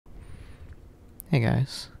Hey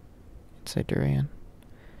guys, it's Durian.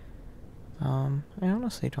 I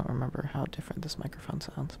honestly don't remember how different this microphone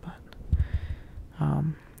sounds, but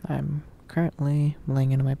I'm currently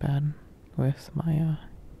laying in my bed with my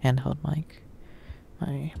handheld mic,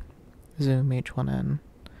 my Zoom H1N,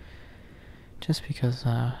 just because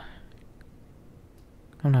I'm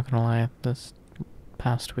not gonna lie, this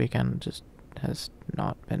past weekend just has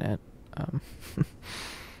not been it.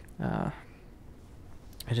 I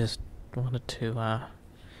just wanted to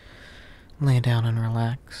lay down and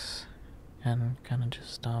relax and kind of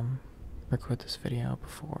just record this video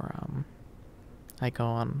before I go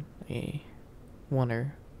on a 1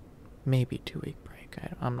 or maybe 2 week break.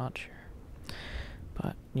 I'm not sure,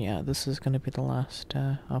 but yeah, this is gonna be the last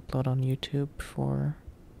upload on YouTube for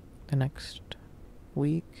the next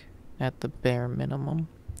week at the bare minimum.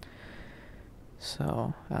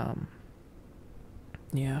 So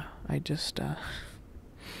yeah, I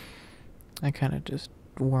kind of just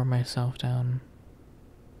wore myself down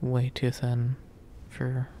way too thin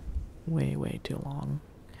for way too long,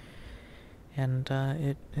 and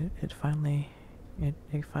it finally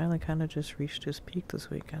kind of just reached its peak this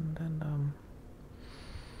weekend, and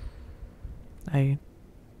I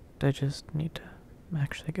just need to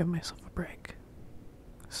actually give myself a break.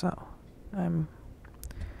 So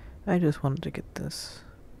I just wanted to get this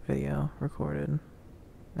video recorded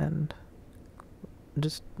and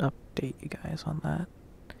just update you guys on that,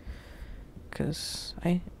 because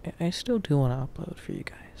I still do want to upload for you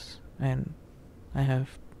guys, and I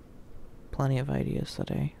have plenty of ideas that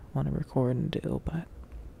I want to record and do, but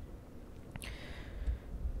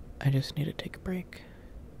I just need to take a break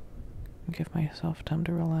and give myself time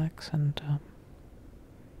to relax and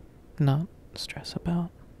not stress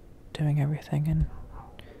about doing everything. And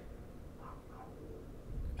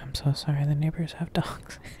I'm so sorry, the neighbors have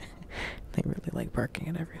dogs. They really like barking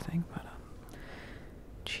at everything, but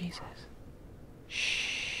Jesus.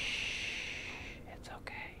 Shh. It's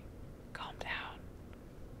okay. Calm down.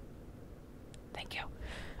 Thank you.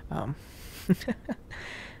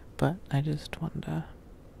 But I just wanted to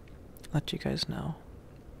let you guys know.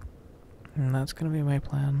 And that's gonna be my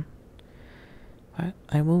plan. But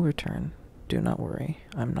I will return. Do not worry.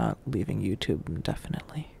 I'm not leaving YouTube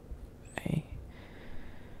indefinitely.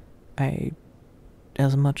 I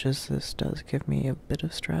as much as this does give me a bit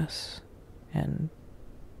of stress and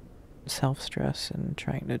self-stress and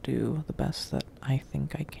trying to do the best that I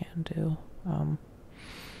think I can do,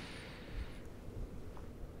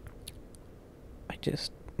 I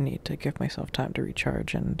just need to give myself time to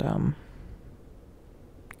recharge and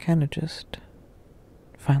kind of just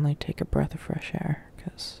finally take a breath of fresh air,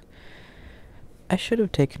 because I should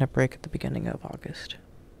have taken a break at the beginning of August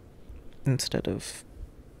instead of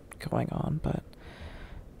going on, but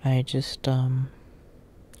I just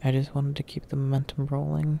wanted to keep the momentum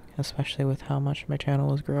rolling, especially with how much my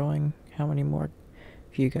channel is growing, how many more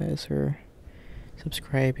of you guys are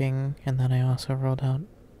subscribing, and then I also rolled out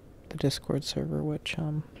the Discord server, which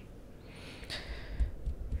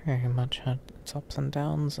very much had its ups and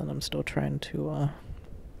downs, and I'm still trying to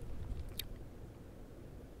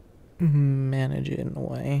manage it in a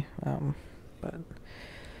way, but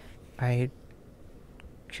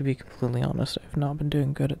to be completely honest, I've not been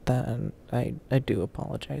doing good at that, and I do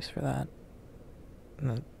apologize for that.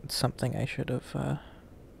 And it's something I should have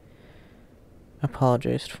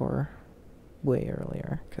apologized for way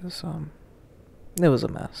earlier, because it was a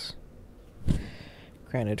mess.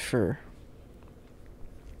 Granted, for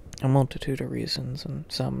a multitude of reasons, and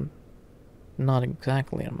some not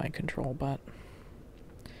exactly in my control, but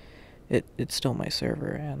it's still my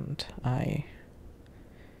server, and I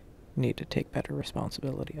need to take better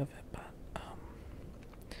responsibility of it. But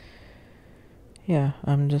yeah,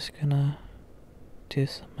 I'm just gonna do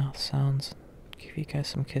some mouth sounds and give you guys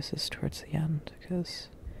some kisses towards the end, because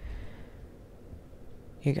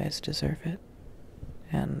you guys deserve it,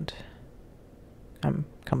 and I'm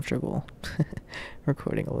comfortable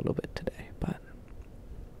recording a little bit today. But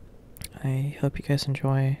I hope you guys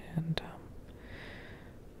enjoy, and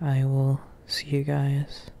I will see you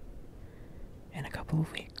guys in a couple of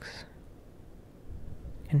weeks.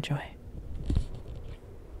 Enjoy.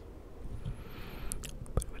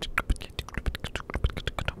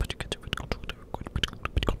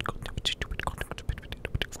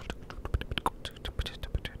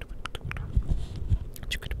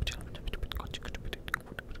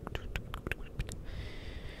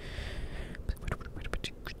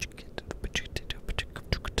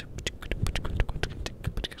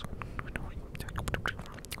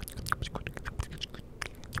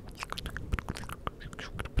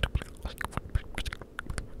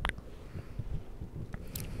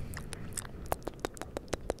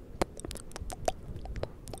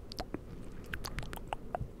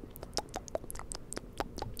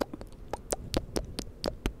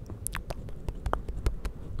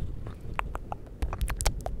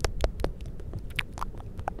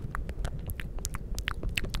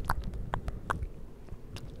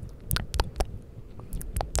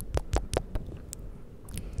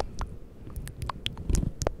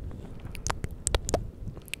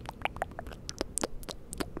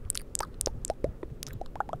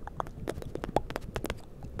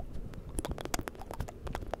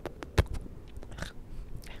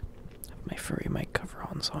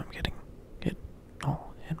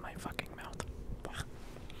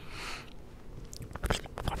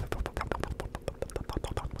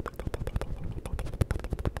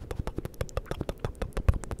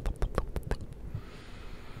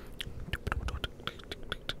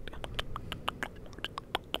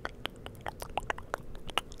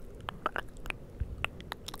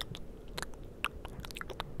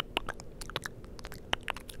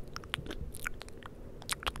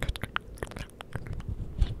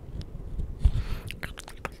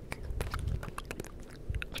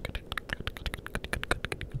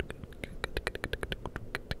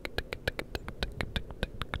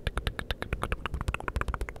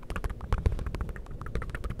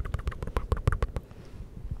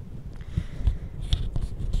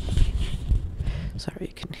 Sorry,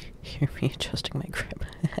 you can hear me adjusting my grip.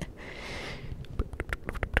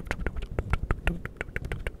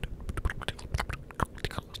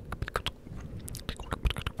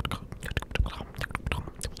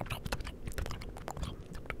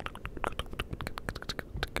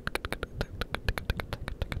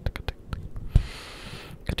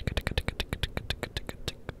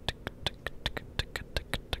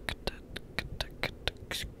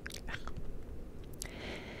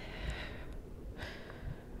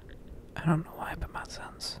 I don't know why, but mouth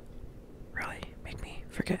sounds really make me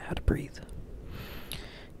forget how to breathe.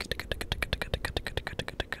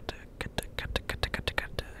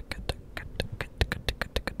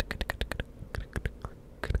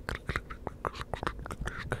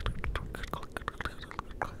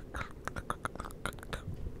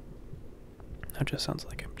 That just sounds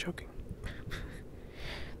like I'm joking.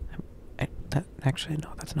 Actually, no,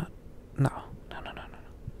 that's not. No. I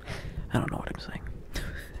don't know what I'm saying.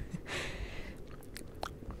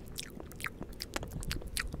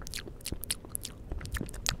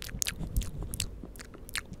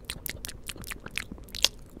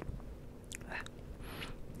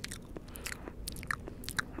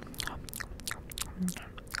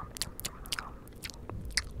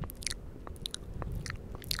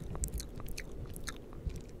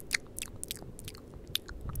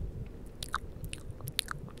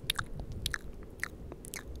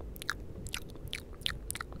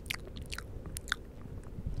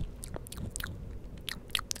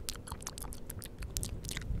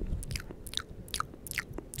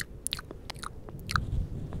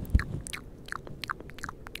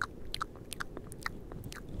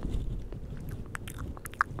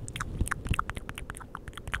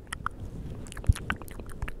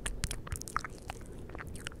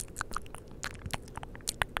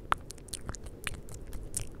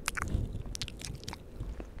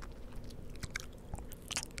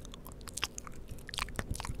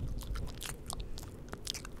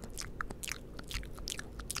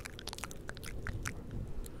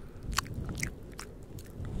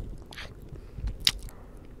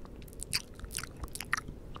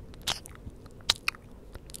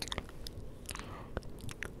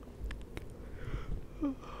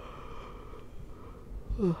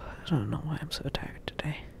 I don't know why I'm so tired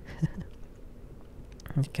today.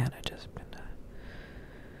 It's kind of just been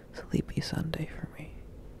a sleepy Sunday for me.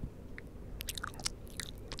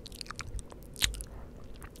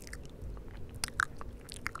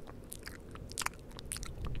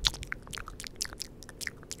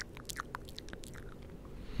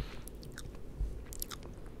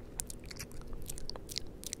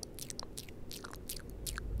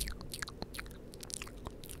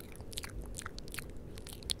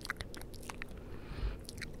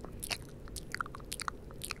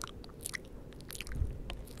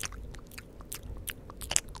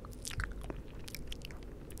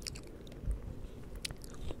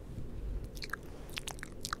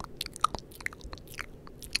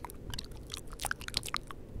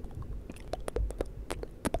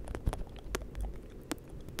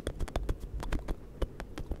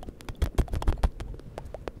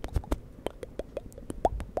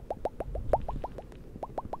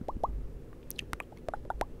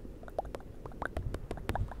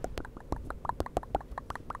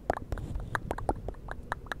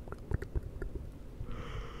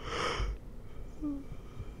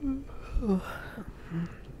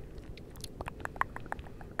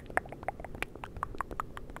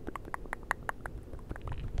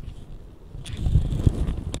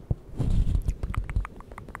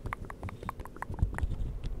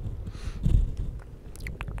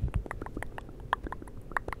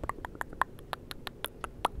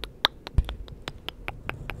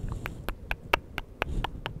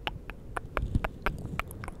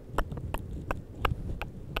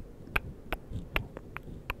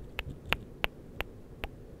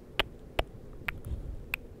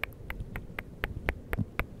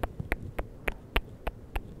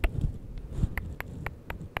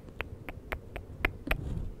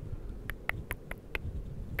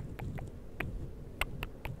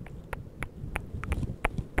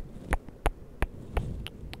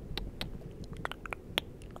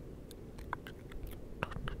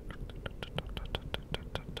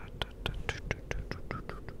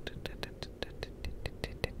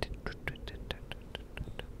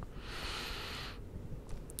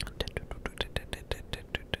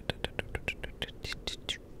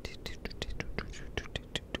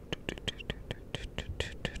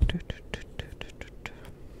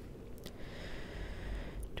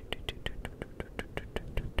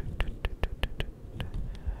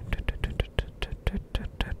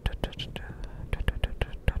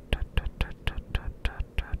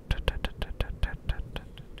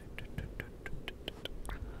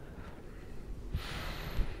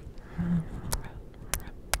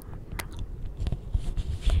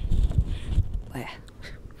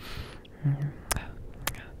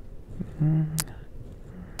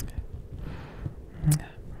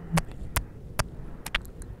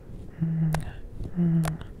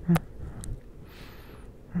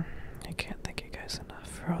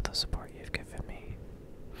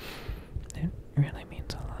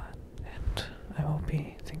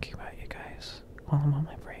 while I'm on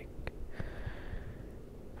my break.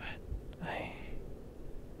 But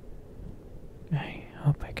I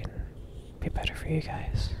hope I can be better for you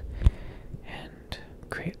guys and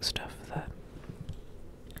create stuff that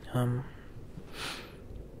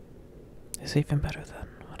is even better than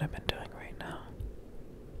what I've been doing right now.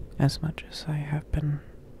 As much as I have been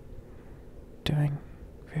doing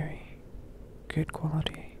very good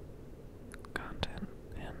quality content,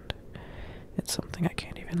 and it's something I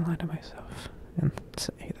can't even lie to myself and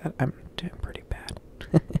say that I'm doing pretty bad.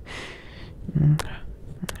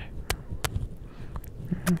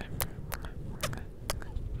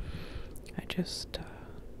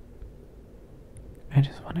 I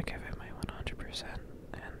just want to give it my 100%,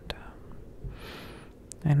 and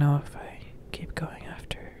I know if I keep going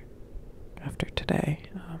after today,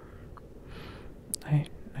 I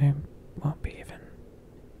won't be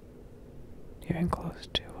even close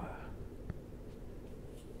to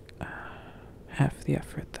half the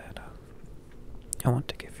effort that I want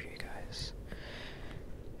to give you guys,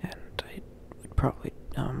 and I would probably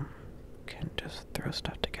can just throw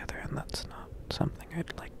stuff together, and that's not something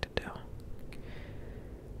I'd like to do.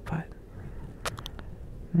 But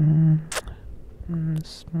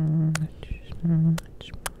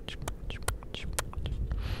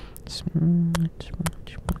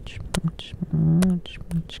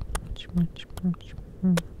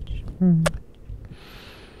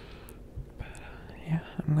yeah,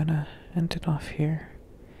 I'm gonna end it off here,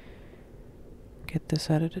 get this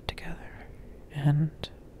edited together, and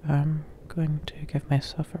I'm going to give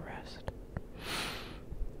myself a rest.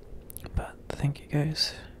 But thank you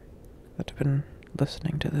guys that have been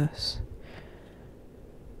listening to this,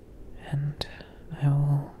 and I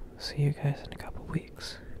will see you guys in a couple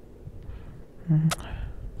weeks.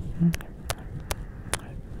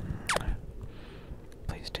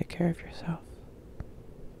 Please take care of yourself,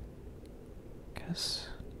 because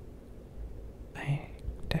I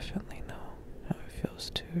definitely know how it feels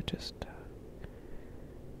to just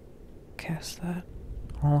cast that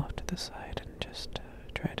all off to the side and just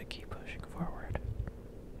try to keep pushing forward.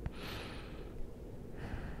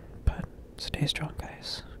 But stay strong,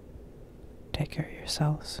 guys. Take care of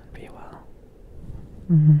yourselves and be well.